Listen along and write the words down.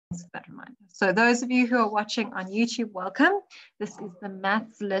Thanks for that reminder. So those of you who are watching on YouTube, welcome. This is the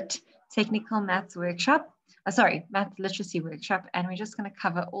Maths Lit Technical Maths Workshop. Maths Literacy Workshop, and we're just going to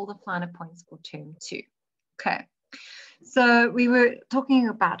cover all the finer points for term 2. Okay, so we were talking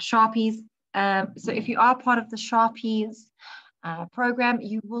about Sharpies. So if you are part of the Sharpies program,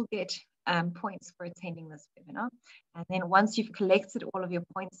 you will get points for attending this webinar. And then once you've collected all of your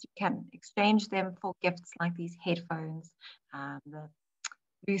points, you can exchange them for gifts like these headphones, the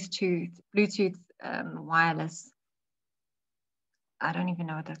Bluetooth wireless, I don't even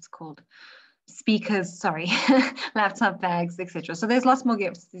know what that's called, speakers, sorry, laptop bags, etc. So there's lots more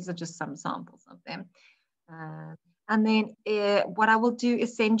gifts. These are just some samples of them. And then what I will do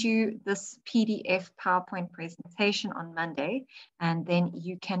is send you this PDF PowerPoint presentation on Monday, and then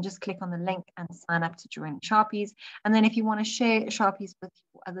you can just click on the link and sign up to join Sharpies. And then if you want to share Sharpies with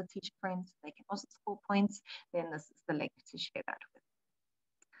your other teacher friends, they can also score points, then this is the link to share that with.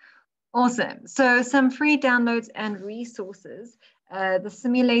 Awesome. So some free downloads and resources. The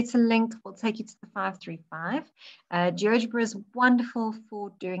simulator link will take you to the 535. GeoGebra is wonderful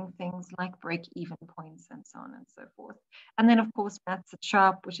for doing things like break-even points and so on and so forth. And then, of course, Maths at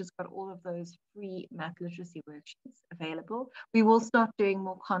Sharp, which has got all of those free math literacy worksheets available. We will start doing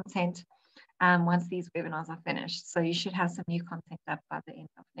more content once these webinars are finished. So you should have some new content up by the end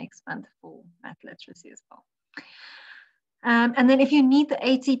of next month for math literacy as well. And then if you need the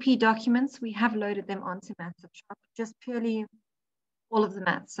ATP documents, we have loaded them onto Maths at Sharp, just purely all of the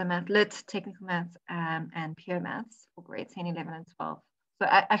maths. So Math Lit, Technical Maths, and Pure Maths for grades 10, 11, and 12. So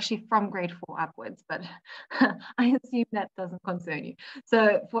actually from grade 4 upwards, but I assume that doesn't concern you.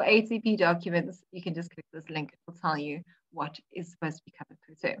 So for ATP documents, you can just click this link. It will tell you what is supposed to be covered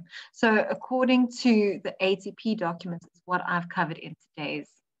per term. So according to the ATP documents, it's what I've covered in today's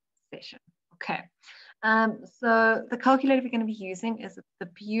session. Okay. So the calculator we're going to be using is the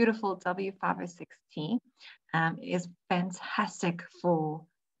beautiful W506T. It is fantastic for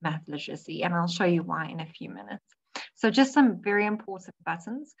math literacy, and I'll show you why in a few minutes. So just some very important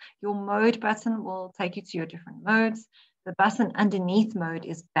buttons. Your mode button will take you to your different modes. The button underneath mode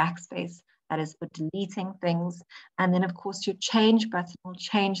is backspace. That is for deleting things. And then, of course, your change button will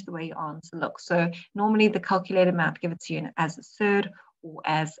change the way your answer looks. So normally the calculator might give it to you as a third or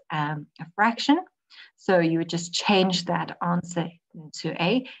as a fraction. So you would just change that answer into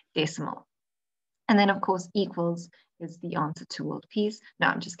a decimal. And then, of course, equals is the answer to world peace. No,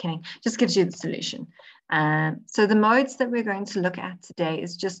 I'm just kidding. Just gives you the solution. So the modes that we're going to look at today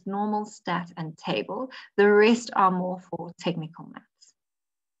is just normal, stat, and table. The rest are more for technical maths.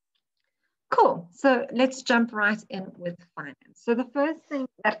 Cool. So let's jump right in with finance. So the first thing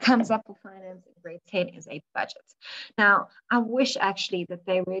that comes up for finance in grade 10 is a budget. Now, I wish actually that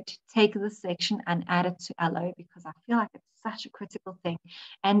they would take this section and add it to LO, because I feel like it's such a critical thing.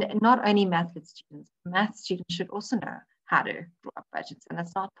 And not only math students should also know how to draw up budgets, and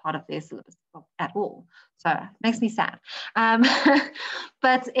that's not part of their syllabus at all. So it makes me sad.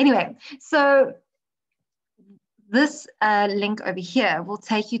 But anyway, so this link over here will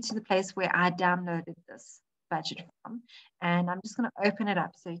take you to the place where I downloaded this budget from. And I'm just going to open it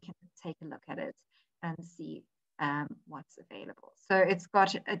up so you can take a look at it and see what's available. So it's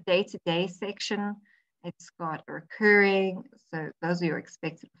got a day-to-day section. It's got a recurring. So those are your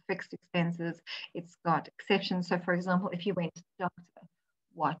expected fixed expenses. It's got exceptions. So for example, if you went to the doctor,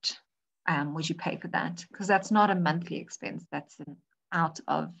 what would you pay for that? Because that's not a monthly expense. That's an out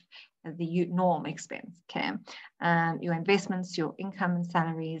of the norm expense. Okay, your investments, your income and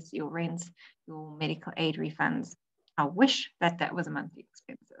salaries, your rent, your medical aid refunds. I wish that that was a monthly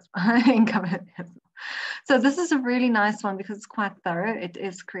expense as well. Income as well. So this is a really nice one because it's quite thorough. It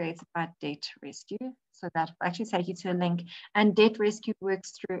is created by Debt Rescue. So that will actually take you to a link. And Debt Rescue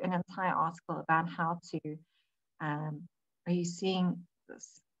works through an entire article about how to, are you seeing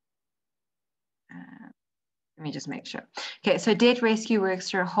this? Let me just make sure. Okay, so Debt Rescue works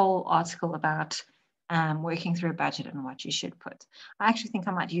through a whole article about working through a budget and what you should put. I actually think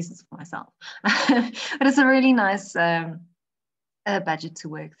I might use this for myself. But it's a really nice budget to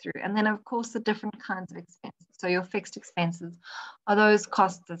work through. And then, of course, the different kinds of expenses. So your fixed expenses are those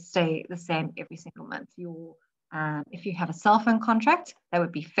costs that stay the same every single month. If you have a cell phone contract, that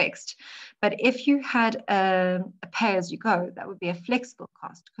would be fixed. But if you had a pay-as-you-go, that would be a flexible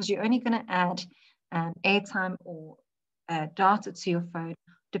cost, because you're only going to add airtime or data to your phone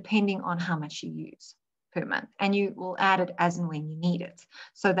depending on how much you use per month, and you will add it as and when you need it,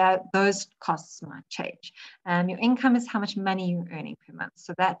 so that those costs might change. Your income is how much money you're earning per month,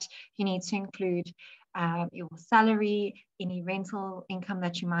 so that you need to include your salary, any rental income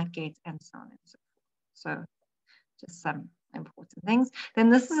that you might get, and so on and so forth. So just some important things. Then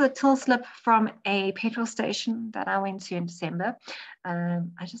this is a till slip from a petrol station that I went to in December. I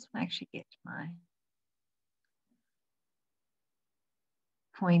just want to actually get my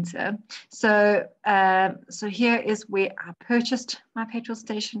pointer. So here is where I purchased my petrol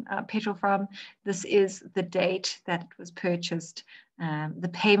station petrol from. This is the date that it was purchased,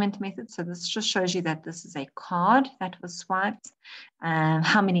 the payment method. So this just shows you that this is a card that was swiped,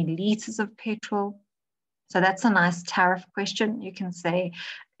 how many liters of petrol. So that's a nice tariff question. You can say,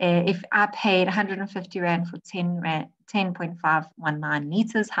 if I paid 150 Rand for 10.519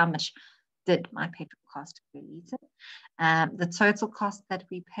 liters, how much did my petrol cost per liter? The total cost that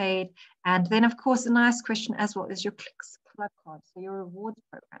we paid. And then, of course, a nice question as well is your Clicks Club card, so your rewards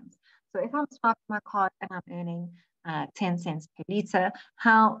programs. So if I'm swiping my card and I'm earning 10 cents per liter,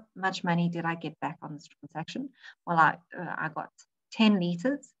 how much money did I get back on this transaction? Well, I got 10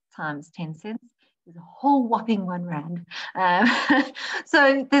 liters times 10 cents. Is a whole whopping 1 Rand.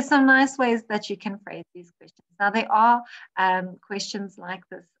 So there's some nice ways that you can phrase these questions. Now, there are questions like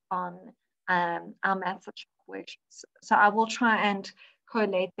this on our Maths at Chalk worksheets. So I will try and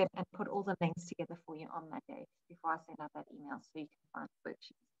collate them and put all the links together for you on Monday before I send out that email so you can find the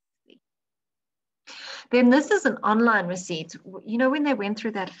worksheets. Then this is an online receipt. You know, when they went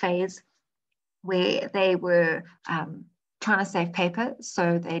through that phase where they were trying to save paper,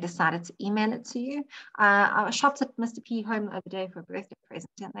 so they decided to email it to you. I shopped at Mr. P Home the other day for a birthday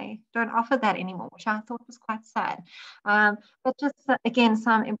present, and they don't offer that anymore, which I thought was quite sad. But just again,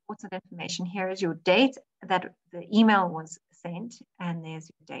 some important information. Here is your date that the email was sent, and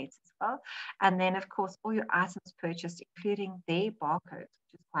there's your dates as well. And then, of course, all your items purchased, including their barcodes,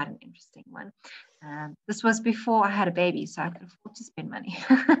 which is quite an interesting one. This was before I had a baby, so I could afford to spend money.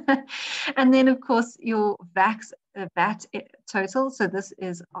 And then, of course, your VAT total. So this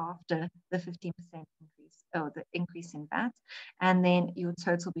is after the 15% increase, or the increase in VAT. And then your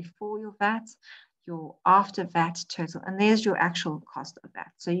total before your VAT, your after VAT total, and there's your actual cost of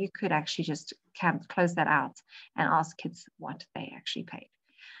that. So you could actually just close that out and ask kids what they actually paid.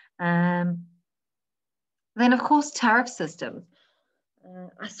 Then, of course, tariff systems.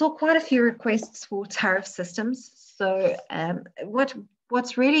 I saw quite a few requests for tariff systems. So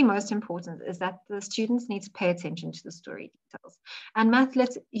what's really most important is that the students need to pay attention to the story details. And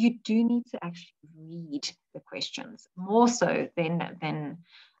Mathlet, you do need to actually read the questions more so than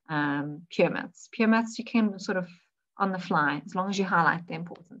pure maths. Pure maths, you can sort of on the fly, as long as you highlight the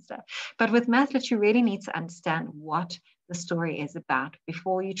important stuff. But with Mathlet, you really need to understand what the story is about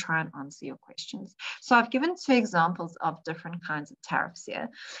before you try and answer your questions. So I've given 2 examples of different kinds of tariffs here.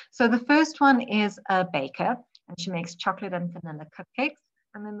 So the first one is a baker, and she makes chocolate and vanilla cupcakes.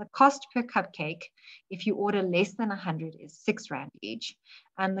 And then the cost per cupcake, if you order less than 100, is 6 Rand each.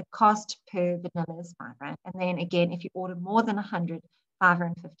 And the cost per vanilla is 5 Rand. And then again, if you order more than 100, 5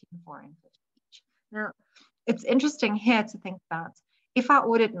 Rand 50 and 4 Rand 50 each. Now, it's interesting here to think about, if I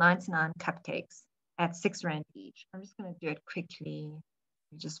ordered 99 cupcakes at 6 Rand each, I'm just going to do it quickly.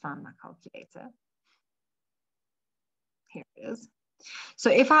 I just found my calculator. Here it is. So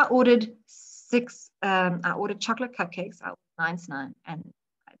if I ordered I ordered chocolate cupcakes, I ordered 99, and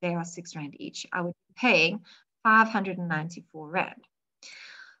they are 6 Rand each, I would be paying 594 Rand.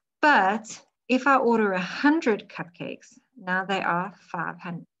 But if I order 100 cupcakes, now they are 5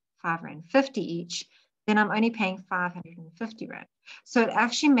 Rand 50 each, then I'm only paying 550 Rand. So it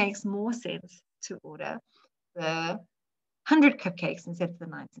actually makes more sense to order the 100 cupcakes instead of the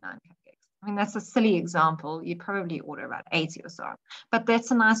 99 cupcakes. I mean, that's a silly example. You'd probably order about 80 or so. But that's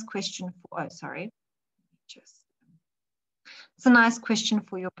a nice question for, it's a nice question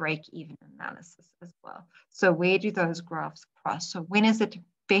for your break-even analysis as well. So where do those graphs cross? So when is it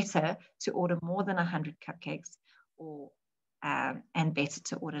better to order more than 100 cupcakes, or and better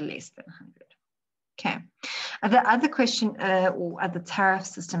to order less than 100? Okay. The other question or other tariff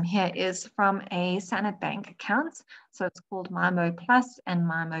system here is from a Standard Bank account. So it's called MyMo Plus and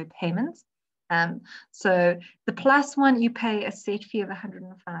MyMo Payments. So the Plus one, you pay a set fee of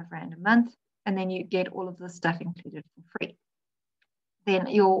 105 Rand a month, and then you get all of the stuff included for free. Then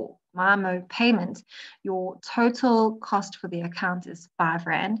your MyMo payment, your total cost for the account is 5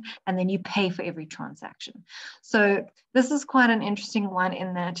 Rand, and then you pay for every transaction. So this is quite an interesting one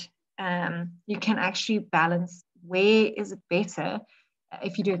in that you can actually balance where is it better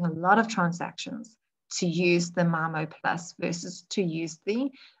if you're doing a lot of transactions to use the MyMo Plus versus to use the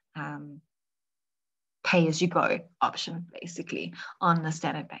pay-as-you-go option, basically, on the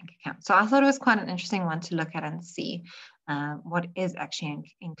Standard Bank account. So I thought it was quite an interesting one to look at and see what is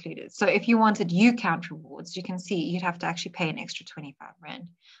actually included. So if you wanted UCount rewards, you can see you'd have to actually pay an extra 25 Rand,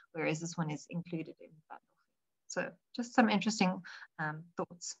 whereas this one is included in the bundle. So just some interesting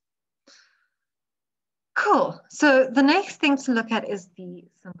thoughts. Cool. So the next thing to look at is the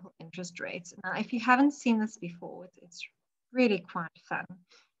simple interest rate. Now, if you haven't seen this before, it's really quite fun.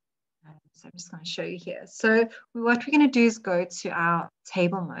 So I'm just going to show you here. So what we're going to do is go to our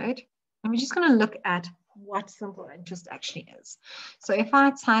table mode, and we're just going to look at what simple interest actually is. So if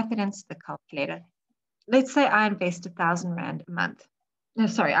I type it into the calculator, let's say I invest R1,000 a month. No,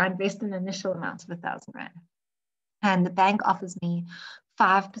 sorry, I invest an initial amount of R1,000, and the bank offers me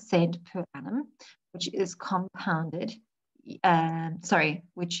 5% per annum, which is compounded,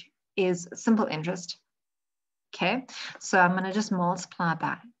 which is simple interest. Okay, so I'm going to just multiply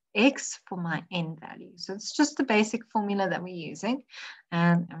by X for my N value. So it's just the basic formula that we're using.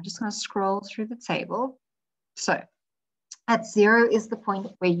 And I'm just going to scroll through the table. So at 0 is the point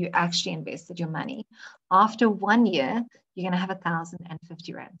where you actually invested your money. After 1 year, you're going to have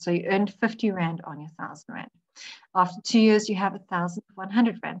 1,050 Rand. So you earned 50 Rand on your 1,000 Rand. After 2 years, you have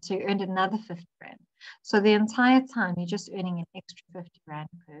 1,100 Rand. So you earned another 50 Rand. So the entire time, you're just earning an extra 50 Rand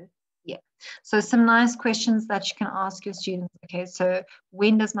per year. So some nice questions that you can ask your students. Okay, so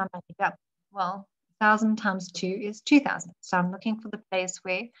when does my money double? Well, 1,000 times 2 is 2,000. So I'm looking for the place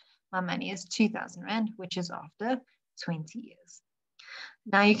where my money is 2,000 Rand, which is after 20 years.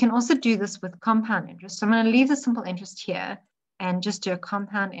 Now you can also do this with compound interest. So I'm going to leave the simple interest here and just do a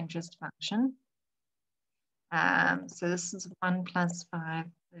compound interest function. So this is 1 plus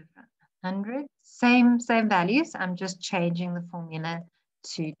 500, same values. I'm just changing the formula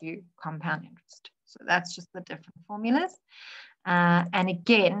to do compound interest. So that's just the different formulas. And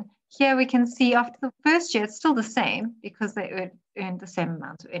again, here we can see after the first year, it's still the same because they earned the same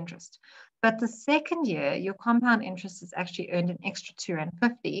amount of interest. But the second year, your compound interest is actually earned an extra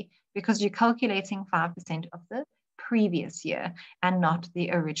R2.50 because you're calculating 5% of the previous year and not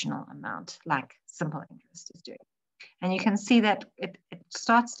the original amount like simple interest is doing. And you can see that it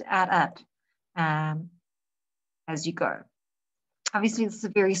starts to add up as you go. Obviously, this is a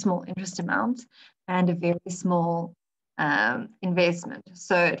very small interest amount and a very small investment.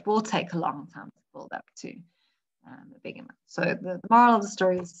 So it will take a long time to build up to a big amount. So the moral of the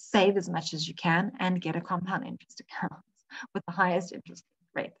story is save as much as you can and get a compound interest account with the highest interest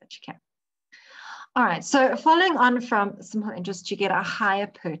rate that you can. All right, so following on from simple interest, you get a hire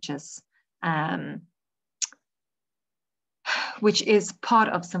purchase, which is part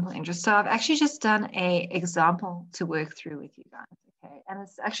of simple interest. So I've actually just done an example to work through with you guys, okay? And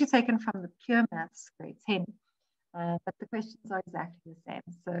it's actually taken from the Pure Maths grade 10, but the questions are exactly the same.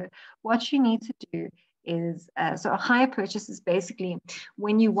 So what you need to do is, so a hire purchase is basically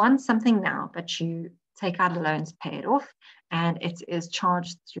when you want something now, but you take out a loan to pay it off, and it is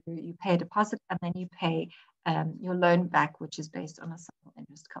charged through, you pay a deposit, and then you pay your loan back, which is based on a simple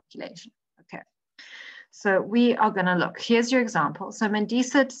interest calculation, okay? So we are going to look. Here's your example. So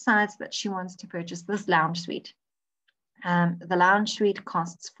Mandisa decides that she wants to purchase this lounge suite. The lounge suite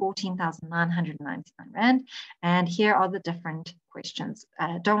costs 14,999 Rand. And here are the different questions.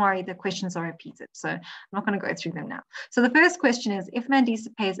 Don't worry, the questions are repeated. So I'm not going to go through them now. So the first question is, if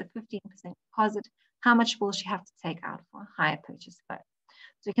Mandisa pays a 15% deposit, how much will she have to take out for a hire purchase loan?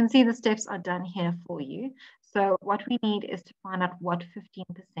 So you can see the steps are done here for you. So what we need is to find out what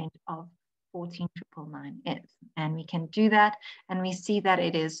 15% of 14,999 is. And we can do that. And we see that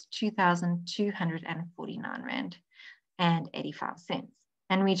it is 2,249 Rand and 85 cents.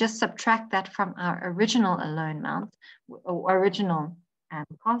 And we just subtract that from our original loan amount or original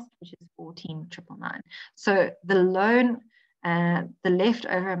cost, which is 14,999. So the loan, the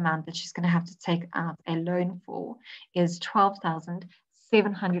leftover amount that she's going to have to take out a loan for is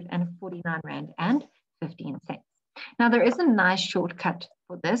 12,749 Rand and 15 cents. Now there is a nice shortcut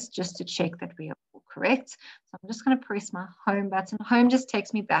for this just to check that we are all correct. So I'm just going to press my home button. Home just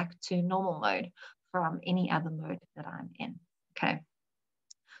takes me back to normal mode from any other mode that I'm in. Okay.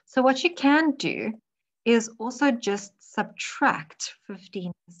 So what you can do is also just subtract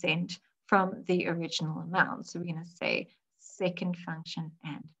 15% from the original amount. So we're going to say second function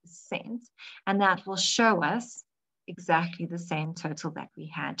and percent, and that will show us exactly the same total that we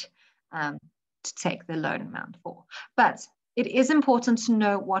had to take the loan amount for. But it is important to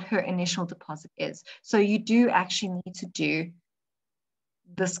know what her initial deposit is. So you do actually need to do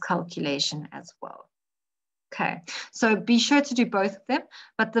this calculation as well. Okay, so be sure to do both of them.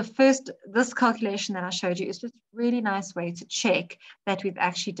 But this calculation that I showed you is just a really nice way to check that we've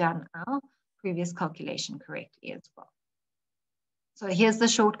actually done our previous calculation correctly as well. So here's the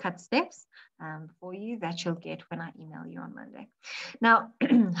shortcut steps for you that you'll get when I email you on Monday. Now,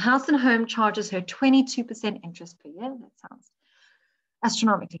 House and Home charges her 22% interest per year. That sounds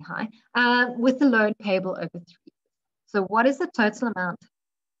astronomically high, with the loan payable over 3 years. So what is the total amount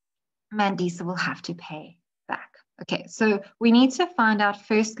Mandisa will have to pay back? Okay, so we need to find out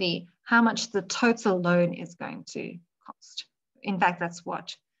firstly how much the total loan is going to cost. In fact, that's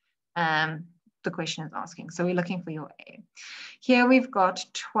what the question is asking. So we're looking for your A. Here we've got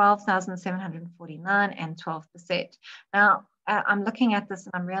 12,749 and 12%. Now, I'm looking at this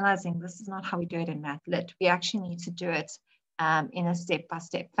and I'm realizing this is not how we do it in Math Lit. We actually need to do it in a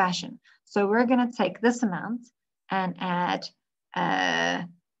step-by-step fashion. So we're going to take this amount and add,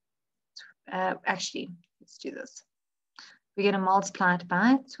 actually, let's do this. We're going to multiply it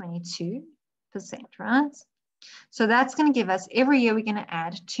by 22%, right? So that's going to give us, every year we're going to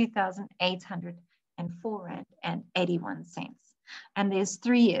add 2,804 Rand and 81 cents. And there's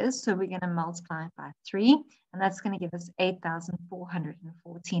 3 years, so we're going to multiply it by 3, and that's going to give us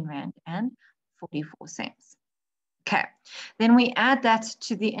 8,414 Rand and 44 cents. Okay, then we add that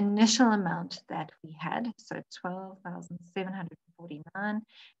to the initial amount that we had, so 12,749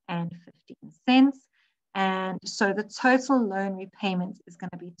 and 15 cents. And so the total loan repayment is going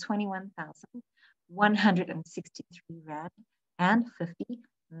to be 21,163 Rand and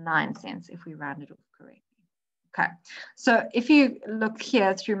 59 cents if we round it off correctly. Okay, so if you look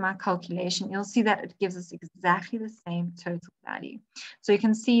here through my calculation, you'll see that it gives us exactly the same total value. So you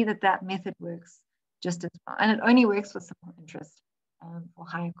can see that that method works just as well. And it only works with simple interest for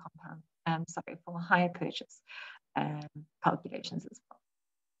higher compound, for higher purchase calculations as well.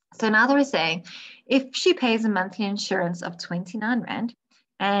 So now they're saying, if she pays a monthly insurance of 29 Rand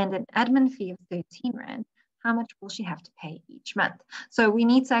and an admin fee of 13 Rand, how much will she have to pay each month? So we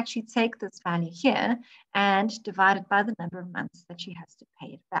need to actually take this value here and divide it by the number of months that she has to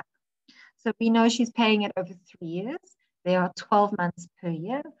pay it back. So we know she's paying it over 3 years. There are 12 months per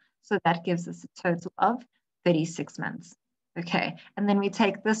year. So that gives us a total of 36 months. Okay, and then we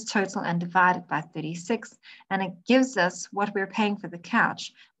take this total and divide it by 36, and it gives us what we're paying for the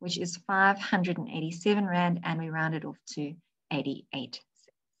couch, which is 587 Rand, and we round it off to 88 cents.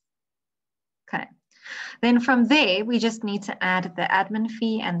 Okay, then from there, we just need to add the admin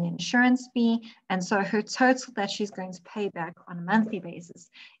fee and the insurance fee, and so her total that she's going to pay back on a monthly basis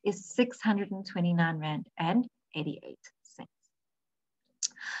is 629 Rand and 88 cents.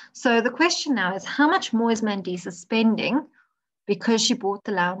 So the question now is, how much more is Mandisa spending because she bought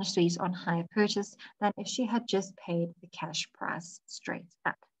the lounge suite on hire purchase than if she had just paid the cash price straight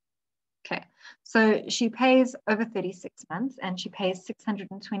up? Okay, so she pays over 36 months and she pays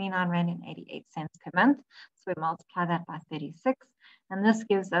 629 Rand and 88 cents per month. So we multiply that by 36, and this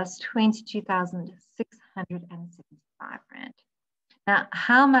gives us 22,675 Rand. Now,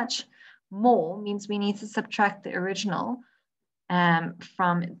 how much more means we need to subtract the original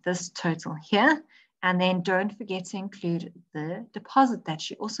from this total here. And then don't forget to include the deposit that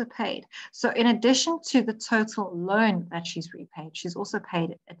she also paid. So in addition to the total loan that she's repaid, she's also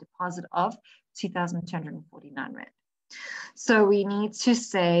paid a deposit of 2,249 Rand. So we need to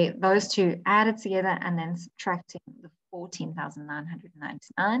say those two added together and then subtracting the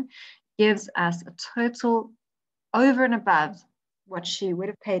 14,999 gives us a total over and above what she would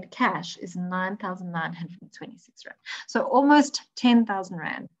have paid cash is 9,926 Rand. So almost 10,000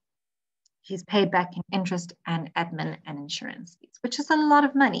 Rand. She's paid back in interest and admin and insurance fees, which is a lot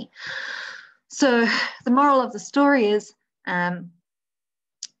of money. So the moral of the story is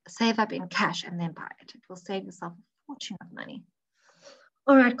save up in cash and then buy it. It will save yourself a fortune of money.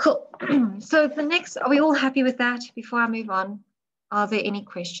 All right, cool. So the next, are we all happy with that? Before I move on, are there any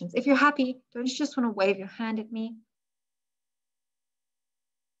questions? If you're happy, don't you just want to wave your hand at me?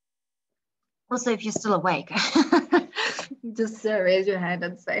 Also, if you're still awake, just raise your hand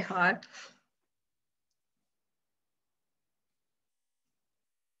and say hi.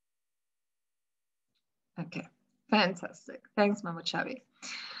 Okay, fantastic. Thanks, Mama Chabi.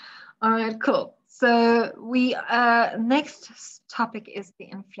 All right, cool. So we next topic is the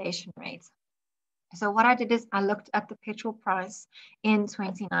inflation rate. So what I did is I looked at the petrol price in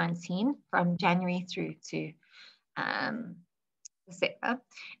 2019 from January through to December.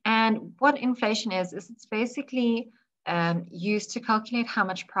 And what inflation is it's basically used to calculate how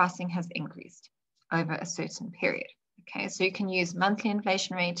much pricing has increased over a certain period. Okay, so you can use monthly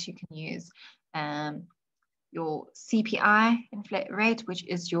inflation rate, you can use your CPI rate, which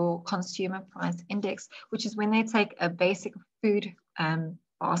is your consumer price index, which is when they take a basic food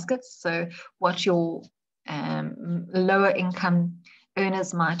basket, so what your lower income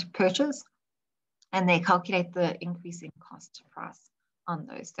earners might purchase, and they calculate the increasing cost price on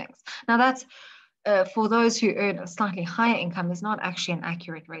those things. Now that's for those who earn a slightly higher income is not actually an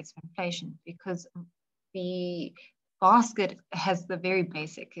accurate rate of inflation, because the basket has the very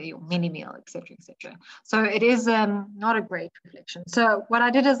basic, your mini meal, etc., etc. So it is not a great reflection. So what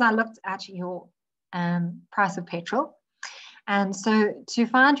I did is I looked at your price of petrol. And so to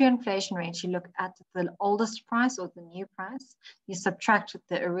find your inflation rate, you look at the oldest price or the new price, you subtract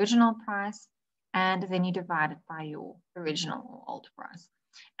the original price, and then you divide it by your original or old price.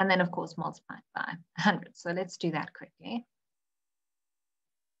 And then, of course, multiply it by 100. So let's do that quickly.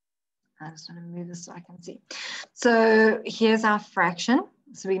 I just want to move this so I can see. So here's our fraction.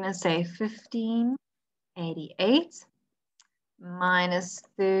 So we're going to say 1588 minus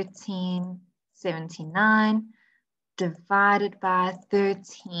 1379 divided by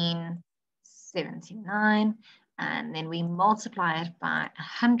 1379, and then we multiply it by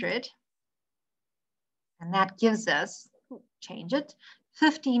 100, and that gives us, change it,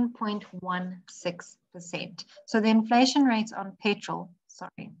 15.16%. So the inflation rate on petrol,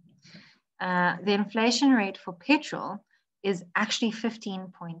 the inflation rate for petrol is actually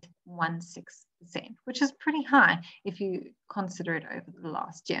 15.16%, which is pretty high if you consider it over the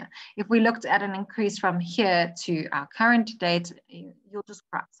last year. If we looked at an increase from here to our current date, you'll just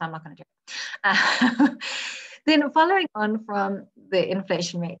cry, so I'm not going to do it. Then following on from the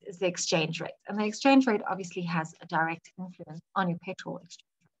inflation rate is the exchange rate. And the exchange rate obviously has a direct influence on your petrol exchange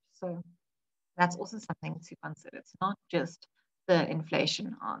rate. So that's also something to consider. It's not just the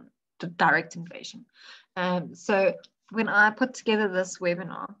inflation on the direct inflation. So when I put together this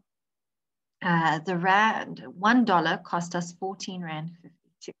webinar, the rand, $1 cost us 14 Rand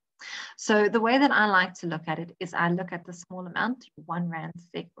 52. So the way that I like to look at it is I look at the small amount, 1 Rand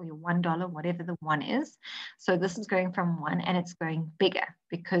or your $1, whatever the one is. So this is going from 1 and it's going bigger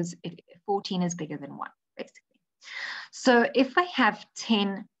because 14 is bigger than 1, basically. So if I have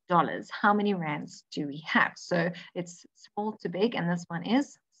 $10, how many rands do we have? So it's small to big, and this one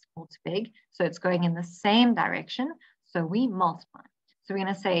is small to big. So it's going in the same direction. So we multiply. So we're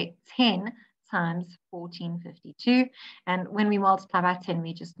going to say 10 times 1452. And when we multiply by 10,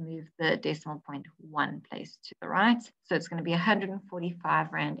 we just move the decimal point 1 place to the right. So it's going to be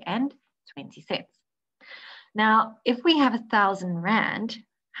 145 Rand and 20 cents. Now, if we have 1,000 Rand,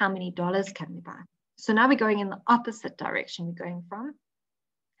 how many dollars can we buy? So now we're going in the opposite direction. We're going from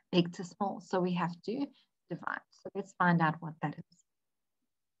big to small. So we have to divide. So let's find out what that is.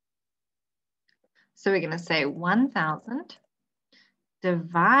 So we're going to say 1,000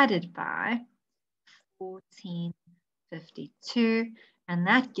 divided by 1452, and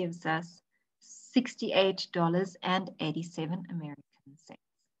that gives us $68.87 American cents.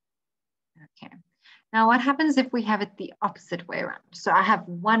 Okay. Now what happens if we have it the opposite way around? So I have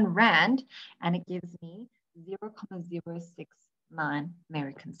 1 Rand and it gives me 0.069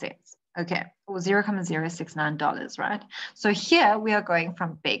 American cents. Okay, or $0.069, right? So here we are going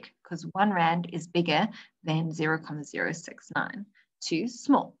from big because 1 Rand is bigger than 0.069 to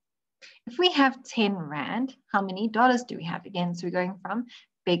small. If we have 10 Rand, how many dollars do we have? Again, so we're going from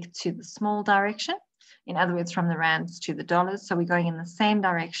big to the small direction. In other words, from the rands to the dollars. So we're going in the same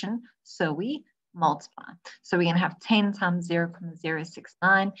direction. So we multiply. So we're going to have 10 times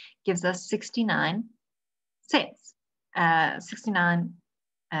 0.069 gives us 69 cents. 69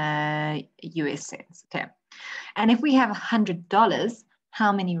 US cents. Okay. And if we have $100,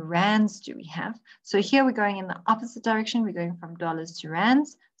 how many rands do we have? So here we're going in the opposite direction. We're going from dollars to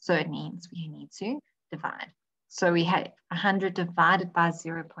rands. So it means we need to divide. So we have 100 divided by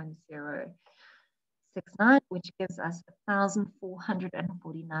 0.069, which gives us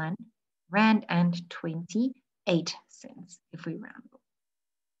 1,449 Rand and 28 cents if we round off.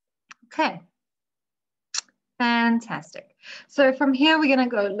 Okay. Fantastic. So from here, we're going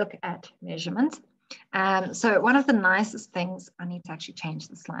to go look at measurements. So one of the nicest things, I need to actually change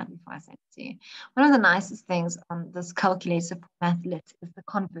the slide before I send it to you. One of the nicest things on this calculator for Mathlit is the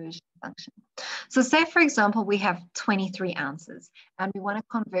conversion function. So say, for example, we have 23 ounces and we want to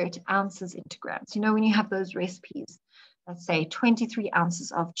convert ounces into grams. You know, when you have those recipes, let's say 23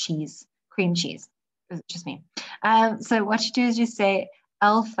 ounces of cheese, cream cheese, is it just me? So what you do is you say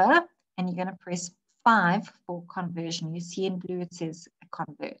alpha and you're going to press 5 for conversion. You see in blue it says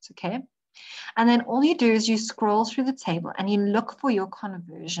convert, okay? And then all you do is you scroll through the table and you look for your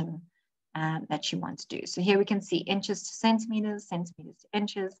conversion that you want to do. So here we can see inches to centimeters, centimeters to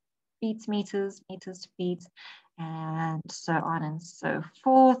inches, feet to meters, meters to feet, and so on and so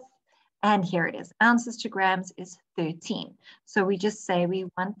forth. And here it is, ounces to grams is 13. So we just say we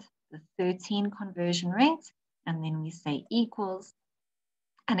want the 13 conversion rate, and then we say equals,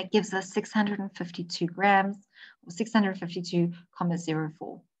 and it gives us 652 grams, or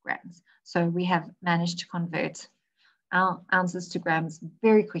 652,04 grams. So we have managed to convert ounces to grams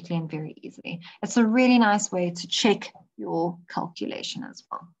very quickly and very easily. It's a really nice way to check your calculation as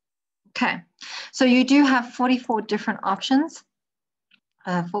well. Okay, so you do have 44 different options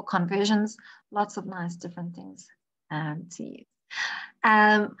for conversions, lots of nice different things to use.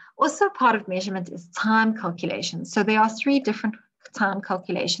 Also part of measurement is time calculations. So there are 3 different time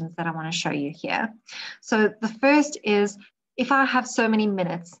calculations that I want to show you here. So the first is, if I have so many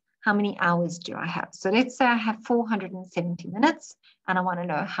minutes, how many hours do I have? So let's say I have 470 minutes and I want to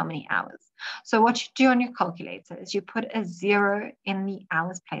know how many hours. So what you do on your calculator is you put a 0 in the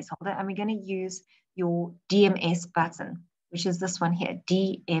hours placeholder, and we're going to use your DMS button, which is this one here.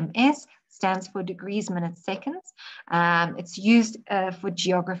 DMS stands for degrees, minutes, seconds. It's used for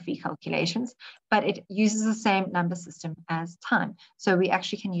geography calculations, but it uses the same number system as time. So we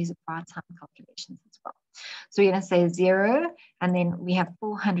actually can use it for our time calculations as well. So we're going to say 0, and then we have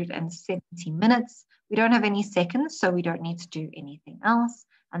 470 minutes. We don't have any seconds, so we don't need to do anything else.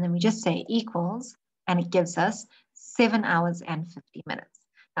 And then we just say equals, and it gives us 7 hours and 50 minutes.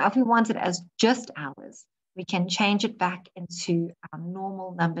 Now, if we want it as just hours, we can change it back into our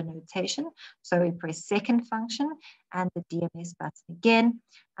normal number notation. So we press second function and the DMS button again,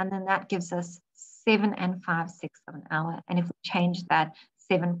 and then that gives us 7 5/6 of an hour. And if we change that,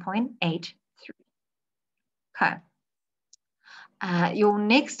 7.83. Okay. Your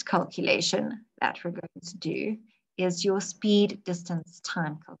next calculation that we're going to do is your speed, distance,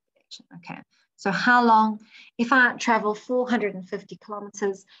 time calculation. Okay. So how long, if I travel 450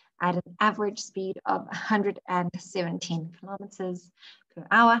 kilometers at an average speed of 117 kilometers per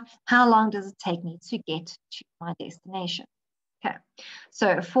hour, how long does it take me to get to my destination? Okay,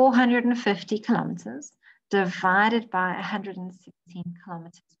 so 450 kilometers divided by 117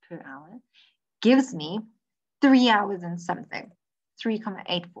 kilometers per hour gives me 3 hours and something,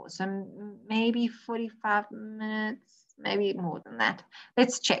 3.84. So maybe 45 minutes, maybe more than that.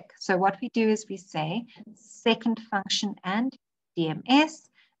 Let's check. So what we do is we say second function and DMS,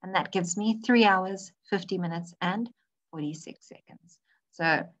 and that gives me 3 hours, 50 minutes, and 46 seconds.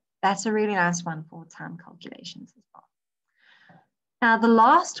 So that's a really nice one for time calculations as well. Now, the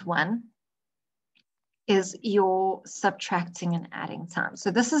last one is your subtracting and adding time.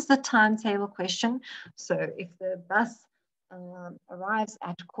 So this is the timetable question. So if the bus arrives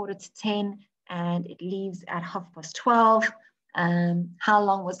at 10:15 and it leaves at 12:30, how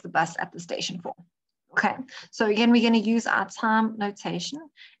long was the bus at the station for? Okay, so again, we're going to use our time notation,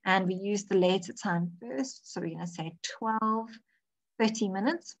 and we use the later time first. So we're going to say 30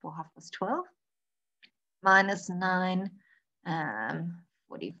 minutes for 12:30 minus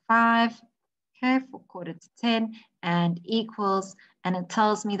 9:45. Okay, for 10:15, and equals, and it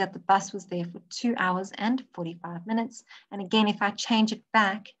tells me that the bus was there for 2 hours and 45 minutes. And again, if I change it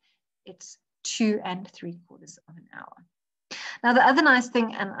back, it's 2 3/4 of an hour. Now, the other nice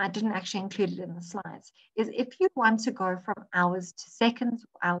thing, and I didn't actually include it in the slides, is if you want to go from hours to seconds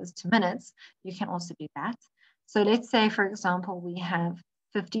or hours to minutes, you can also do that. So let's say, for example, we have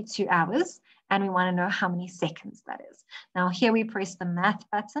 52 hours and we want to know how many seconds that is. Now, here we press the math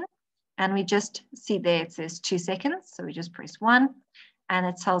button, and we just see there it says 2 seconds. So we just press 1, and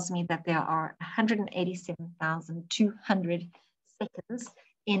it tells me that there are 187,200 seconds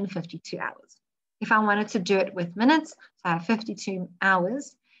in 52 hours. If I wanted to do it with minutes, so I have 52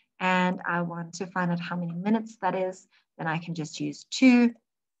 hours, and I want to find out how many minutes that is, then I can just use 2,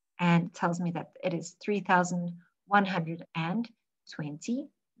 and it tells me that it is 3,120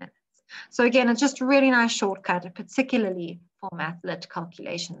 minutes. So again, it's just a really nice shortcut, particularly for math lit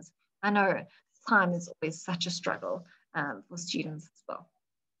calculations. I know time is always such a struggle for students as well.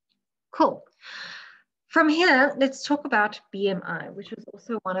 Cool. From here, let's talk about BMI, which was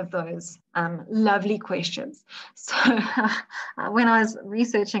also one of those lovely questions. So when I was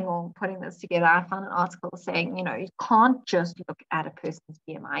researching or putting this together, I found an article saying, you know, you can't just look at a person's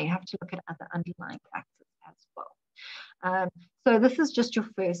BMI. You have to look at other underlying factors as well. So this is just your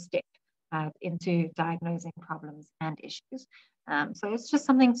first step into diagnosing problems and issues. So it's just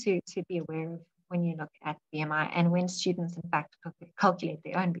something to be aware of when you look at BMI and when students, in fact, calculate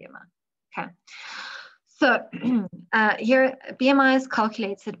their own BMI. Okay. So here, BMI is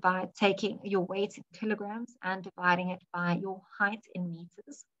calculated by taking your weight in kilograms and dividing it by your height in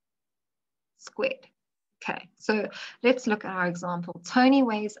meters squared. Okay, so let's look at our example. Tony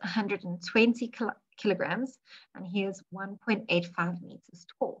weighs 120 kilograms, and he is 1.85 meters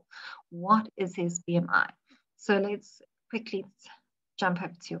tall. What is his BMI? So let's quickly jump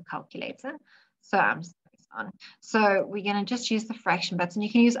over to your calculator. So I'm just on. So we're going to just use the fraction button. You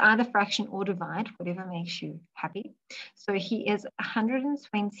can use either fraction or divide, whatever makes you happy. So he is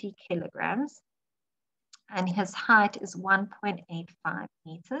 120 kilograms and his height is 1.85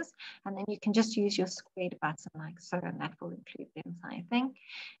 meters. And then you can just use your squared button like so, and that will include the entire thing.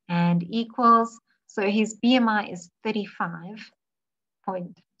 And equals, so his BMI is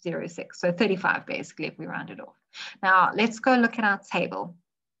 35.06. So 35 basically if we round it off. Now let's go look at our table.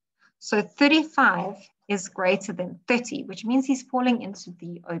 So 35 is greater than 30, which means he's falling into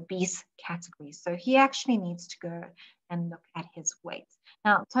the obese category. So he actually needs to go and look at his weight.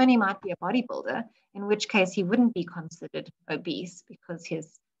 Now, Tony might be a bodybuilder, in which case he wouldn't be considered obese because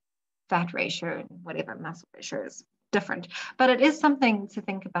his fat ratio and whatever muscle ratio is different. But it is something to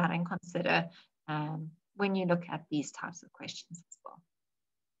think about and consider when you look at these types of questions as well.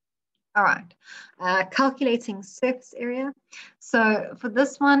 All right, calculating surface area. So for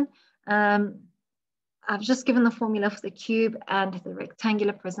this one, I've just given the formula for the cube and the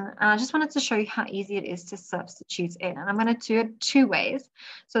rectangular prism. And I just wanted to show you how easy it is to substitute in. And I'm going to do it two ways.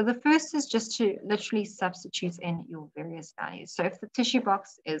 So the first is just to literally substitute in your various values. So if the tissue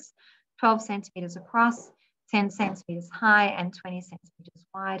box is 12 centimeters across, 10 centimeters high, and 20 centimeters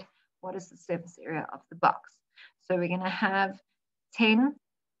wide, what is the surface area of the box? So we're going to have 10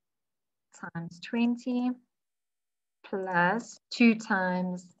 times 20 plus 2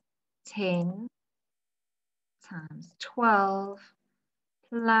 times 10 times 12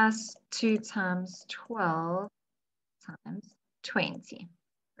 plus 2 times 12 times 20.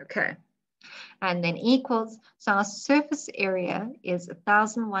 Okay. And then equals, so our surface area is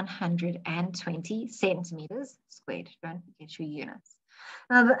 1,120 centimeters squared. Don't forget your units.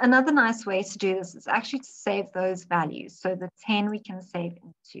 Now, another nice way to do this is actually to save those values. So the 10 we can save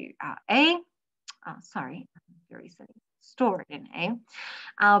into our A. Oh, sorry, I'm very silly. Store it in A.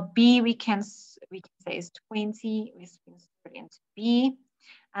 Our B we can say is 20. We can store it into B,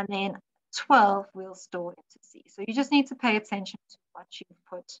 and then 12 we'll store into C. So you just need to pay attention to what you've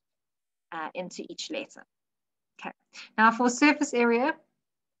put into each letter. Okay. Now for surface area,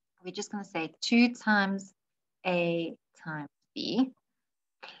 we're just going to say 2 times A times B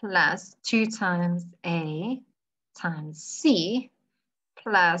plus 2 times A times C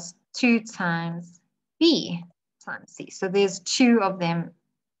plus 2 times B times C. So there's 2 of them,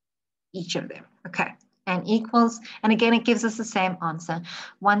 each of them. Okay. And equals, and again, it gives us the same answer,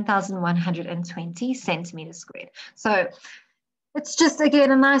 1,120 centimeters squared. So it's just,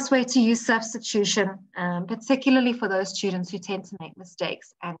 again, a nice way to use substitution, particularly for those students who tend to make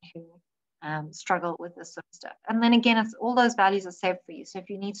mistakes and who struggle with this sort of stuff. And then again, it's all those values are saved for you. So if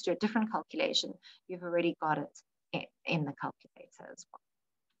you need to do a different calculation, you've already got it in the calculator as well.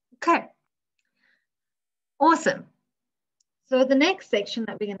 Okay. Awesome. So the next section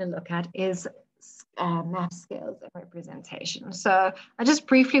that we're going to look at is math scales and representation. So I just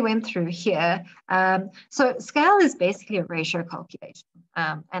briefly went through here. So scale is basically a ratio calculation,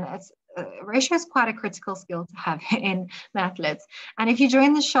 and ratio is quite a critical skill to have in Mathlets. And if you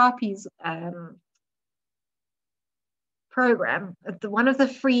join the Sharpies program, one of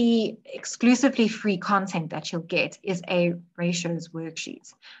the exclusively free content that you'll get is a ratios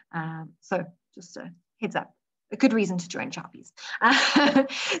worksheet. So just a heads up. A good reason to join Sharpies.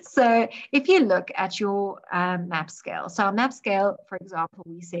 So if you look at your map scale, so our map scale, for example,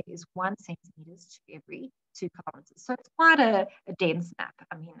 we say is 1 centimeters to every 2 kilometers. So it's quite a dense map.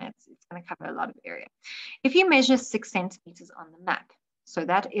 I mean, it's going to cover a lot of area. If you measure 6 centimeters on the map, so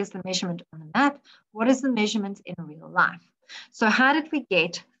that is the measurement on the map, what is the measurement in real life? So how did we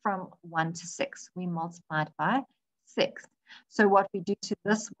get from 1 to 6? We multiplied by 6. So what we do to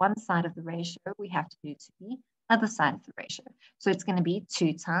this one side of the ratio, we have to do to the other side of the ratio. So it's going to be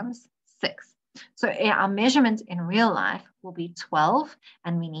 2 times 6. So our measurement in real life will be 12,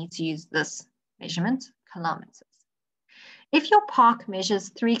 and we need to use this measurement, kilometers. If your park measures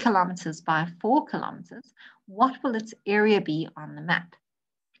 3 kilometers by 4 kilometers, what will its area be on the map?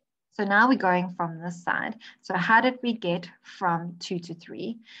 So now we're going from this side. So how did we get from 2 to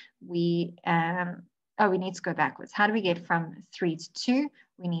 3? We need to go backwards. How do we get from 3 to 2?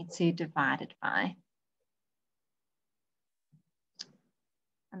 We need to divide it by,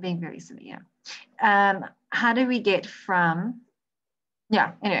 I'm being very silly here. How do we get from,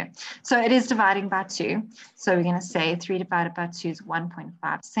 anyway, so it is dividing by 2. So we're going to say 3 divided by 2 is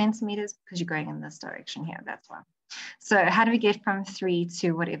 1.5 centimeters because you're going in this direction here, that's why. So how do we get from 3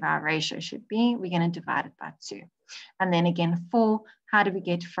 to whatever our ratio should be? We're going to divide it by 2. And then again, 4, how do we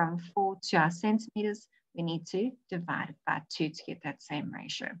get from 4 to our centimeters? We need to divide it by 2 to get that same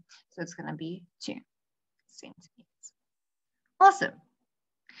ratio. So it's going to be 2 centimeters. Awesome.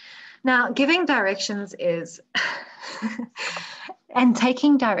 Now, giving directions is, and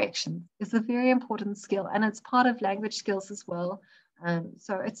taking directions is a very important skill, and it's part of language skills as well.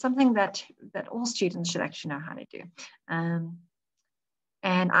 So it's something that all students should actually know how to do.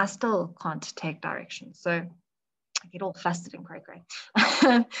 And I still can't take directions. So I get all flustered and cray.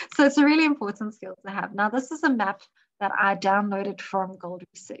 So it's a really important skill to have. Now, this is a map that I downloaded from Gold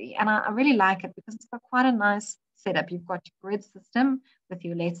Reef City. And I really like it because it's got quite a nice setup. You've got your grid system with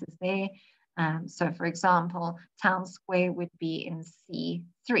your letters there. So for example, Town Square would be in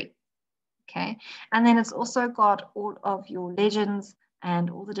C3. Okay, and then it's also got all of your legends and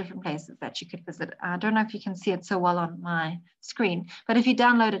all the different places that you could visit. I don't know if you can see it so well on my screen, but if you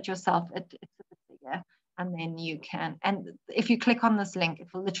download it yourself, it's a bit bigger. And then you can, and if you click on this link, it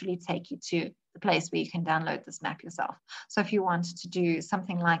will literally take you to the place where you can download this map yourself. So if you wanted to do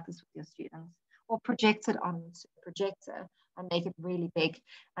something like this with your students, or project it onto a projector and make it really big,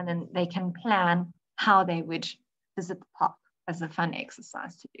 and then they can plan how they would visit the park as a fun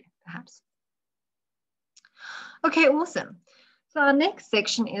exercise to do, perhaps. Okay, awesome. So our next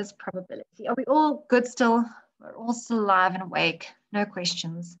section is probability. Are we all good still? We're all still alive and awake. No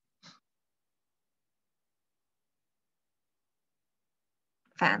questions.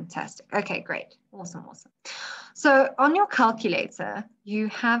 Fantastic. Okay, great. Awesome. So on your calculator, you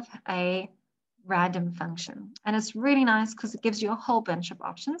have a random function, and it's really nice because it gives you a whole bunch of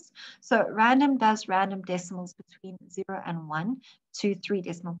options. So random does random decimals between 0 and 1 to 3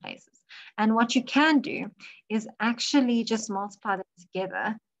 decimal places. And what you can do is actually just multiply them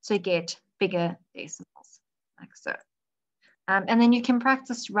together to get bigger decimals, like so. And then you can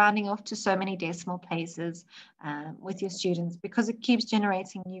practice rounding off to so many decimal places with your students, because it keeps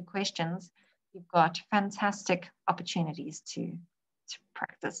generating new questions. You've got fantastic opportunities to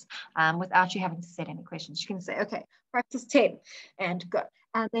practice without you having to set any questions. You can say, okay, practice 10 and go.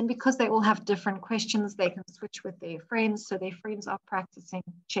 And then because they all have different questions, they can switch with their friends. So their friends are practicing,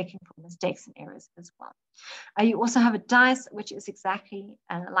 checking for mistakes and errors as well. You also have a dice, which is exactly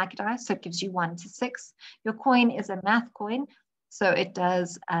like a dice. So it gives you 1 to 6. Your coin is a math coin. So it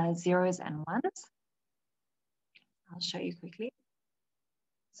does zeros and ones. I'll show you quickly.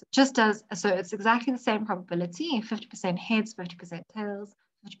 So it just does, so it's exactly the same probability, 50% heads, 50% tails,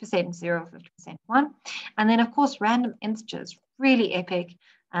 50% 0, 50% 1. And then of course, random integers, really epic,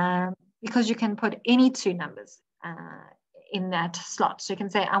 because you can put any two numbers in that slot. So you can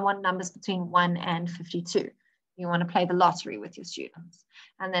say, I want numbers between 1 and 52. You want to play the lottery with your students.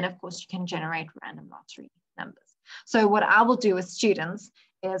 And then of course, you can generate random lottery numbers. So what I will do with students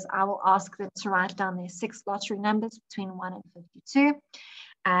is I will ask them to write down their 6 lottery numbers between 1 and 52.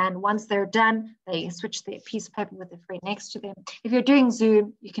 And once they're done, they switch their piece of paper with their friend next to them. If you're doing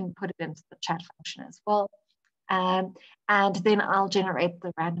Zoom, you can put it into the chat function as well. And then I'll generate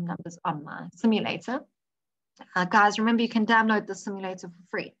the random numbers on my simulator. Guys, remember you can download the simulator for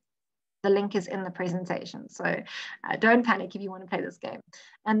free. The link is in the presentation. So don't panic if you want to play this game.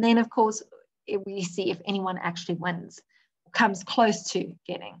 And then of course, we see if anyone actually wins or comes close to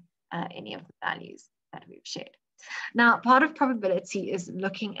getting any of the values that we've shared. Now, part of probability is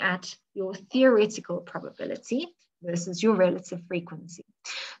looking at your theoretical probability versus your relative frequency.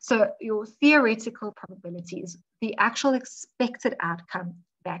 So your theoretical probability is the actual expected outcome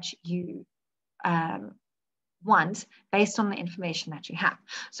that you want based on the information that you have.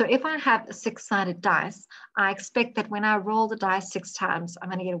 So if I have a 6-sided dice, I expect that when I roll the dice 6 times, I'm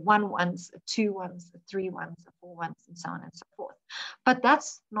going to get a 1 once, a 2 once, a 3 once, a 4 once, and so on and so forth. But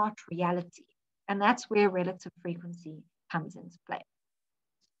that's not reality. And that's where relative frequency comes into play.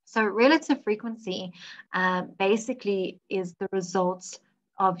 So relative frequency basically is the results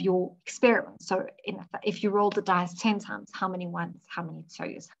of your experiment. So if you roll the dice 10 times, how many ones, how many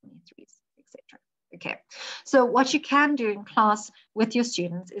twos, how many threes, etc. Okay, so what you can do in class with your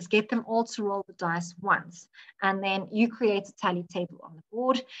students is get them all to roll the dice once, and then you create a tally table on the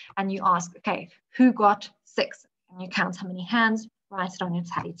board and you ask, okay, who got 6? And you count how many hands, write it on your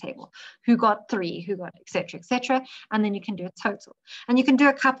tally table. Who got 3, who got etc., etc. And then you can do a total. And you can do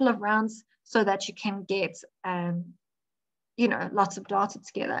a couple of rounds so that you can get, lots of data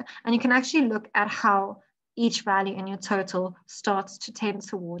together. And you can actually look at how each value in your total starts to tend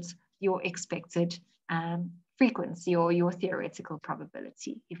towards your expected frequency or your theoretical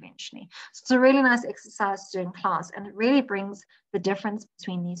probability eventually. So it's a really nice exercise to do in class, and it really brings the difference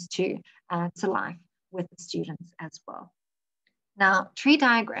between these two to life with the students as well. Now, tree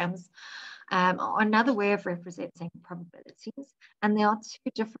diagrams are another way of representing probabilities, and there are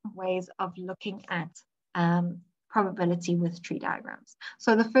 2 different ways of looking at probability with tree diagrams.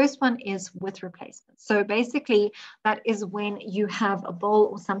 So the first one is with replacements. So basically that is when you have a bowl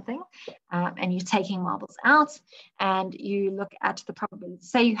or something and you're taking marbles out and you look at the probability.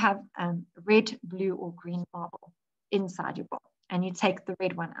 Say you have a red, blue or green marble inside your bowl and you take the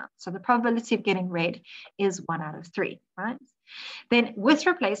red one out. So the probability of getting red is 1 out of 3, right? Then with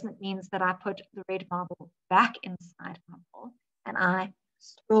replacement means that I put the red marble back inside my bowl and I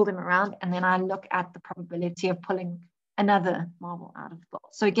swirl them around, and then I look at the probability of pulling another marble out of the bowl.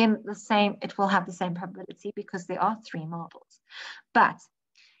 So again, it will have the same probability because there are 3 marbles. But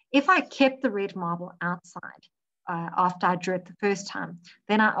if I kept the red marble outside after I drew it the first time,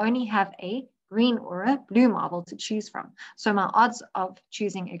 then I only have a green or a blue marble to choose from. So my odds of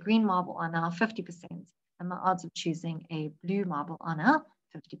choosing a green marble are now 50%, and my odds of choosing a blue marble are now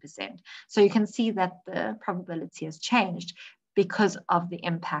 50%. So you can see that the probability has changed because of the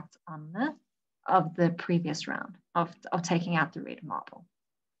impact of the previous round of taking out the red marble.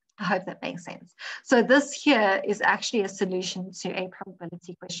 I hope that makes sense. So this here is actually a solution to a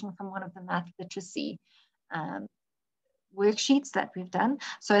probability question from one of the math literacy worksheets that we've done.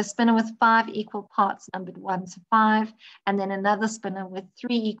 So a spinner with 5 equal parts numbered 1 to 5, and then another spinner with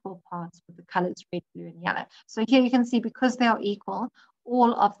 3 equal parts with the colors red, blue, and yellow. So here you can see, because they are equal,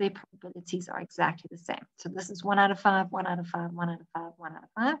 all of their probabilities are exactly the same. So this is 1 out of 5, 1 out of 5, 1 out of 5, 1 out of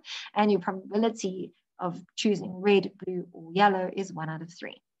 5, and your probability of choosing red, blue, or yellow is 1 out of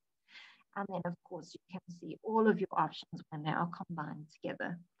 3. And then, of course, you can see all of your options when they are combined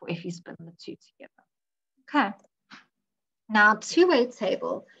together, or if you spin the 2 together. Okay. Now, two-way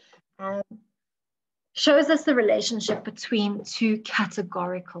table shows us the relationship between 2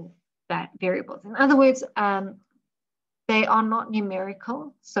 categorical variables. In other words, they are not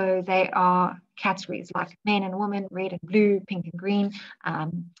numerical, so they are categories like men and women, red and blue, pink and green,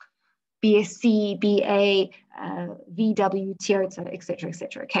 BSc, BA, VW, Toyota, etc.,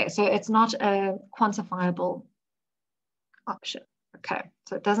 etc. Okay, so it's not a quantifiable option. Okay,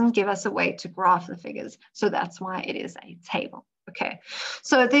 so it doesn't give us a way to graph the figures, so that's why it is a table. Okay,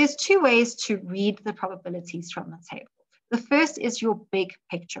 so there's 2 ways to read the probabilities from the table. The first is your big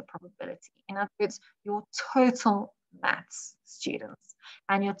picture probability. In other words, your total maths students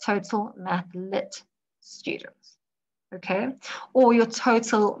and your total math lit students. Okay, or your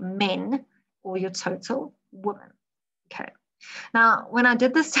total men or your total women. Okay, now when I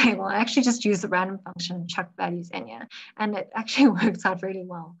did this table, I actually just used the random function and chucked values in here, and it actually works out really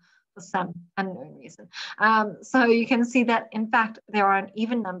well for some unknown reason. So you can see that in fact there are an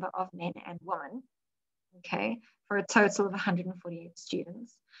even number of men and women, okay, for a total of 148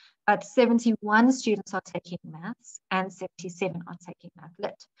 students. But 71 students are taking maths and 77 are taking math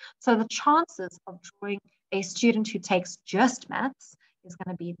lit. So the chances of drawing a student who takes just maths is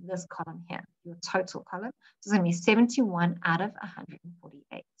going to be this column here, your total column. So it's going to be 71 out of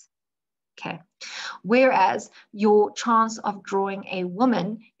 148. Okay. Whereas your chance of drawing a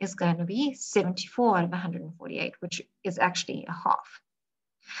woman is going to be 74 out of 148, which is actually a half.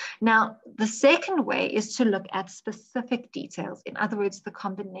 Now, the second way is to look at specific details. In other words, the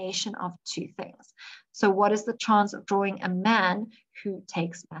combination of 2 things. So what is the chance of drawing a man who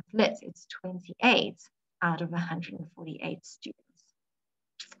takes math lit? It's 28 out of 148 students.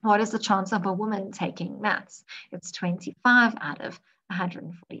 What is the chance of a woman taking maths? It's 25 out of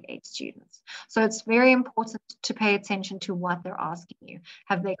 148 students. So it's very important to pay attention to what they're asking you.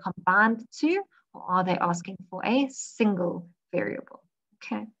 Have they combined the 2, or are they asking for a single variable?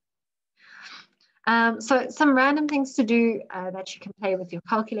 Okay. So some random things to do that you can play with your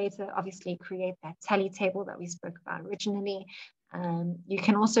calculator. Obviously, create that tally table that we spoke about originally. You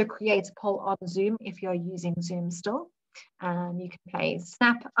can also create a poll on Zoom if you're using Zoom still. You can play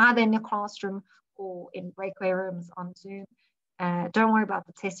Snap either in your classroom or in breakaway rooms on Zoom. Don't worry about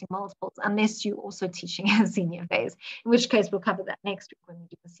the testing multiples unless you're also teaching a senior phase, in which case we'll cover that next week when we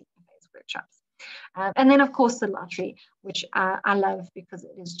do the senior phase workshops. And then, of course, the lottery, which I love because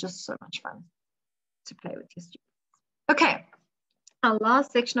it is just so much fun to play with your students. Okay, our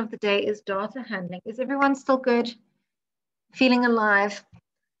last section of the day is data handling. Is everyone still good? Feeling alive?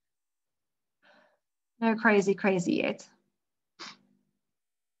 No crazy yet?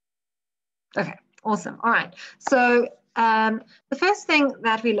 Okay, awesome. All right, so the first thing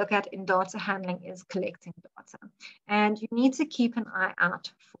that we look at in data handling is collecting data. And you need to keep an eye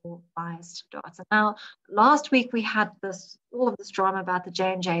out for biased data. Now, last week we had all of this drama about the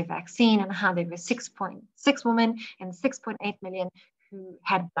J&J vaccine and how there were 6.6 women and 6.8 million who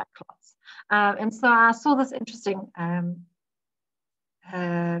had blood clots. And so I saw this interesting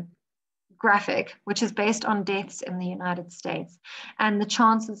graphic, which is based on deaths in the United States and the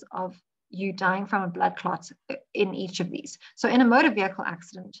chances of you dying from a blood clot in each of these. So in a motor vehicle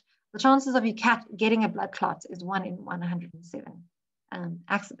accident, the chances of you getting a blood clot is 1 in 107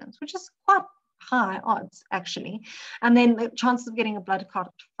 accidents, which is quite high odds, actually. And then the chances of getting a blood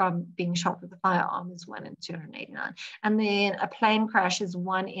clot from being shot with a firearm is 1 in 289. And then a plane crash is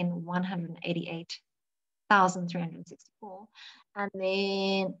 1 in 188,364. And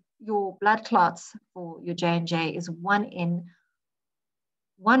then your blood clots for your J&J is 1 in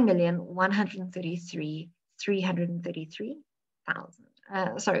 1,133,333,000.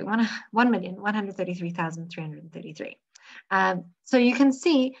 Sorry, 1,133,333. So you can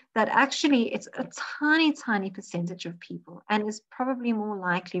see that actually it's a tiny, tiny percentage of people and is probably more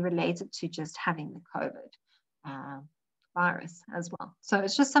likely related to just having the COVID virus as well. So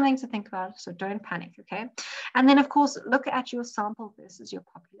it's just something to think about. So don't panic, okay? And then, of course, look at your sample versus your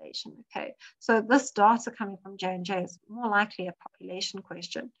population, okay? So this data coming from J&J is more likely a population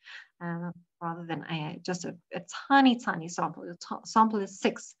question rather than just a tiny, tiny sample. Your sample is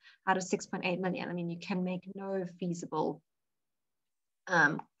 6 out of 6.8 million. I mean, you can make no feasible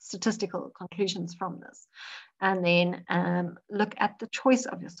statistical conclusions from this. And then look at the choice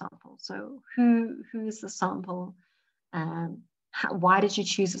of your sample. So who is the sample? Why did you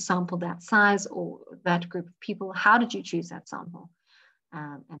choose a sample that size or that group of people? How did you choose that sample?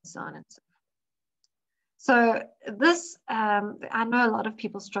 And so on and so forth. So this, I know a lot of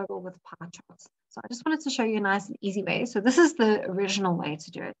people struggle with pie charts. So I just wanted to show you a nice and easy way. So this is the original way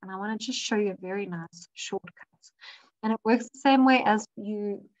to do it. And I want to just show you a very nice shortcut. And it works the same way as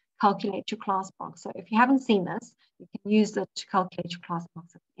you calculate your class box. So if you haven't seen this, you can use it to calculate your class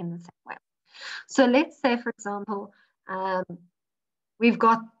box in the same way. So let's say, for example, we've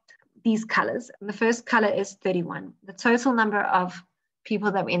got these colors. And the first color is 31. The total number of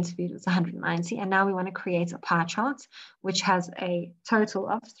people that we interviewed was 190. And now we want to create a pie chart, which has a total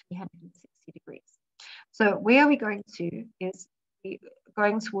of 360 degrees. So where are we going to is we're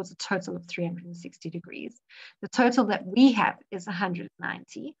going towards a total of 360 degrees. The total that we have is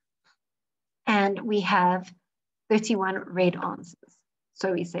 190. And we have 31 red answers.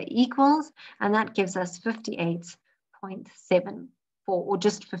 So we say equals, and that gives us 58.74, or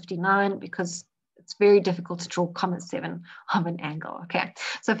just 59, because it's very difficult to draw 0.7 of an angle, okay?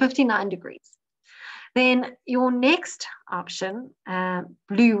 So 59 degrees. Then your next option,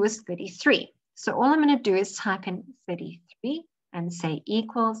 blue, was 33. So all I'm going to do is type in 33 and say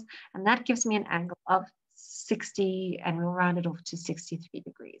equals, and that gives me an angle of 60, and we'll round it off to 63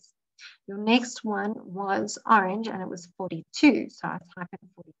 degrees. Your next one was orange, and it was 42. So I type in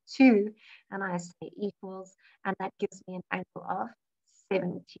 42 and I say equals, and that gives me an angle of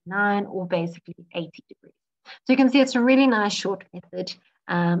 79, or basically 80 degrees. So you can see it's a really nice short method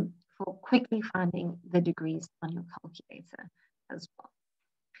for quickly finding the degrees on your calculator as well.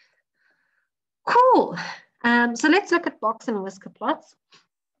 Cool. So let's look at box and whisker plots.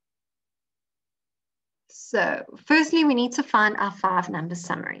 So firstly, we need to find our 5-number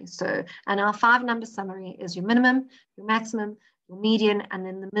summary. So, and our 5-number summary is your minimum, your maximum, your median, and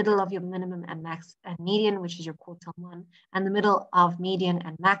then the middle of your minimum and max and median, which is your quartile 1, and the middle of median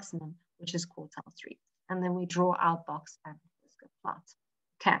and maximum, which is quartile 3. And then we draw our box and whisker plot.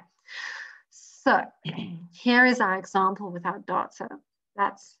 Okay. So here is our example with our data.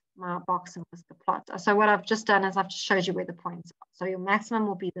 That's my box and whisker plot. So what I've just done is I've just showed you where the points are. So your maximum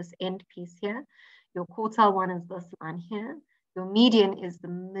will be this end piece here. Your quartile 1 is this line here. Your median is the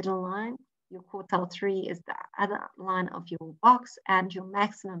middle line. Your quartile 3 is the other line of your box, and your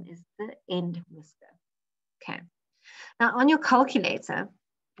maximum is the end whisker. Okay. Now on your calculator,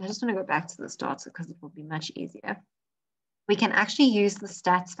 I just want to go back to this data because it will be much easier. We can actually use the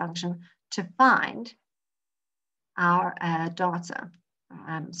stats function to find our data.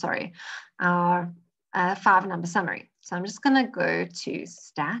 Our 5-number summary. So I'm just going to go to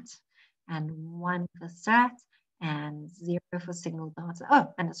stat, and 1 for stat, and 0 for single data.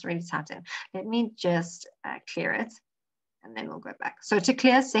 Oh, and it's already typed in. Let me just clear it, and then we'll go back. So to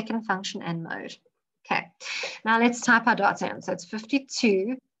clear, second function and mode. Okay, now let's type our data in. So it's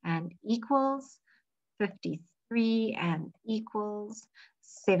 52 and equals, 53 and equals,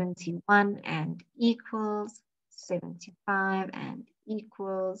 71 and equals, 75 and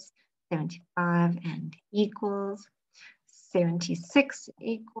equals, 75 and equals, 76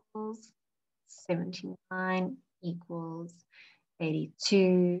 equals, 79 equals,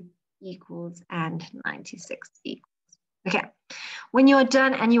 82 equals, and 96 equals. Okay, when you're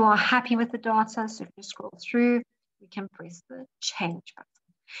done and you are happy with the data, so if you scroll through, you can press the change button.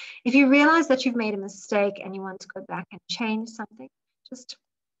 If you realize that you've made a mistake and you want to go back and change something, just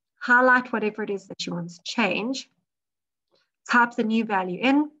highlight whatever it is that you want to change, type the new value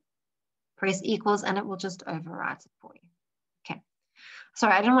in, press equals, and it will just overwrite it for you. Okay.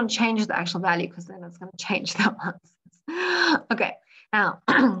 Sorry, I didn't want to change the actual value because then it's going to change the answers. Okay, Now,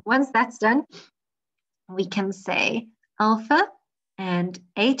 once that's done, we can say alpha and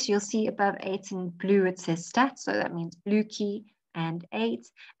 8. You'll see above 8 in blue, it says stat. So that means blue key and 8.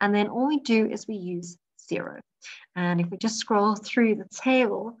 And then all we do is we use 0. And if we just scroll through the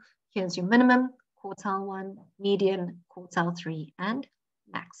table, here's your minimum, quartile 1, median, quartile 3, and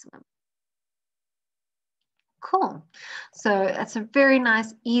maximum. Cool. So that's a very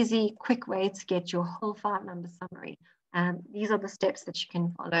nice, easy, quick way to get your whole 5-number summary. And these are the steps that you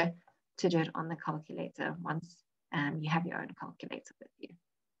can follow to do it on the calculator once you have your own calculator with you.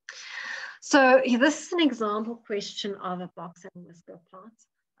 So this is an example question of a box and whisker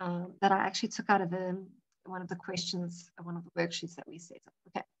plot that I actually took out of one of the questions, one of the worksheets that we set up.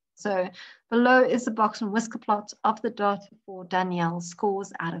 Okay, so below is the box and whisker plot of the data for Danielle's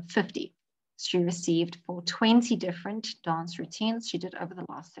scores out of 50. She received for 20 different dance routines she did over the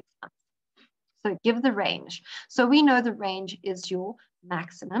last 6 months. So give the range. So we know the range is your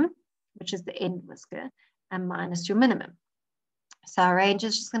maximum, which is the end whisker, and minus your minimum. So our range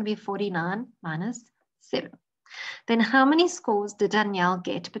is just going to be 49 minus 7. Then how many scores did Danielle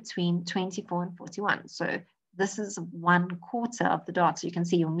get between 24 and 41? So this is 1/4 of the data. You can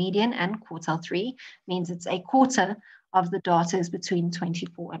see your median and quartile 3 means it's 1/4 of the data is between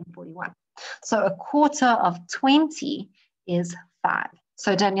 24 and 41. So 1/4 of 20 is 5.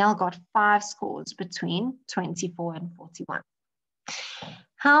 So Danielle got 5 scores between 24 and 41.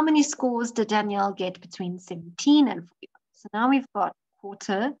 How many scores did Danielle get between 17 and 41? So now we've got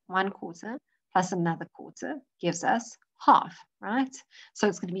 1/4 plus another 1/4 gives us half, right? So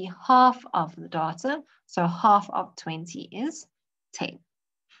it's going to be half of the data. So half of 20 is 10.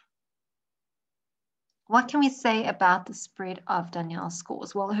 What can we say about the spread of Danielle's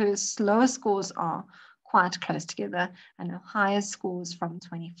scores? Well, her lower scores are quite close together, and her higher scores from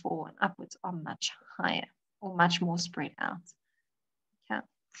 24 and upwards are much higher or much more spread out. Okay.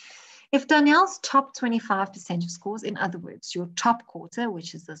 If Danielle's top 25% of scores, in other words, your top 1/4,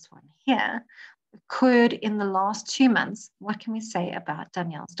 which is this one here, occurred in the last 2 months, what can we say about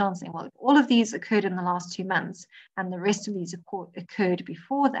Danielle's dancing? Well, if all of these occurred in the last 2 months and the rest of these occurred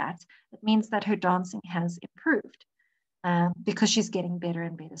before that, it means that her dancing has improved because she's getting better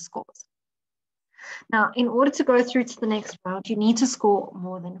and better scores. Now, in order to go through to the next round, you need to score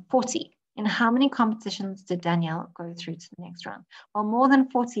more than 40. In how many competitions did Danielle go through to the next round? Well, more than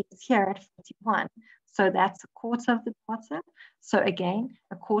 40 is here at 41. So that's 1/4 of the data. So again,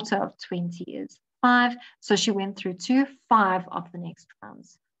 1/4 of 20 is 5. So she went through to 5 of the next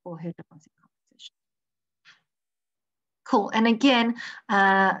rounds for her dancing competition. Cool. And again,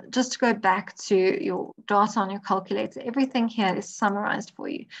 just to go back to your data on your calculator, everything here is summarized for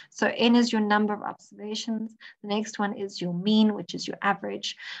you. So N is your number of observations. The next one is your mean, which is your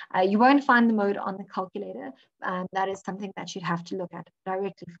average. You won't find the mode on the calculator. That is something that you'd have to look at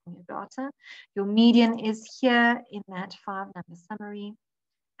directly from your data. Your median is here in that 5-number summary.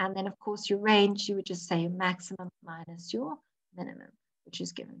 And then, of course, your range, you would just say your maximum minus your minimum, which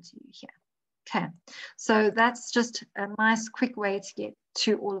is given to you here. Okay, so that's just a nice quick way to get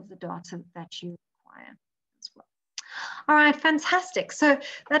to all of the data that you require as well. All right, fantastic. So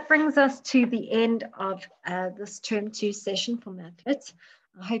that brings us to the end of this Term 2 session for Mathlet.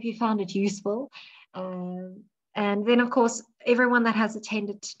 I hope you found it useful. And then, of course, everyone that has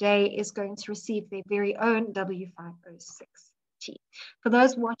attended today is going to receive their very own W506T. For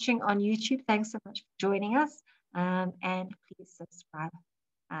those watching on YouTube, thanks so much for joining us, and please subscribe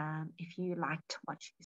if you like to watch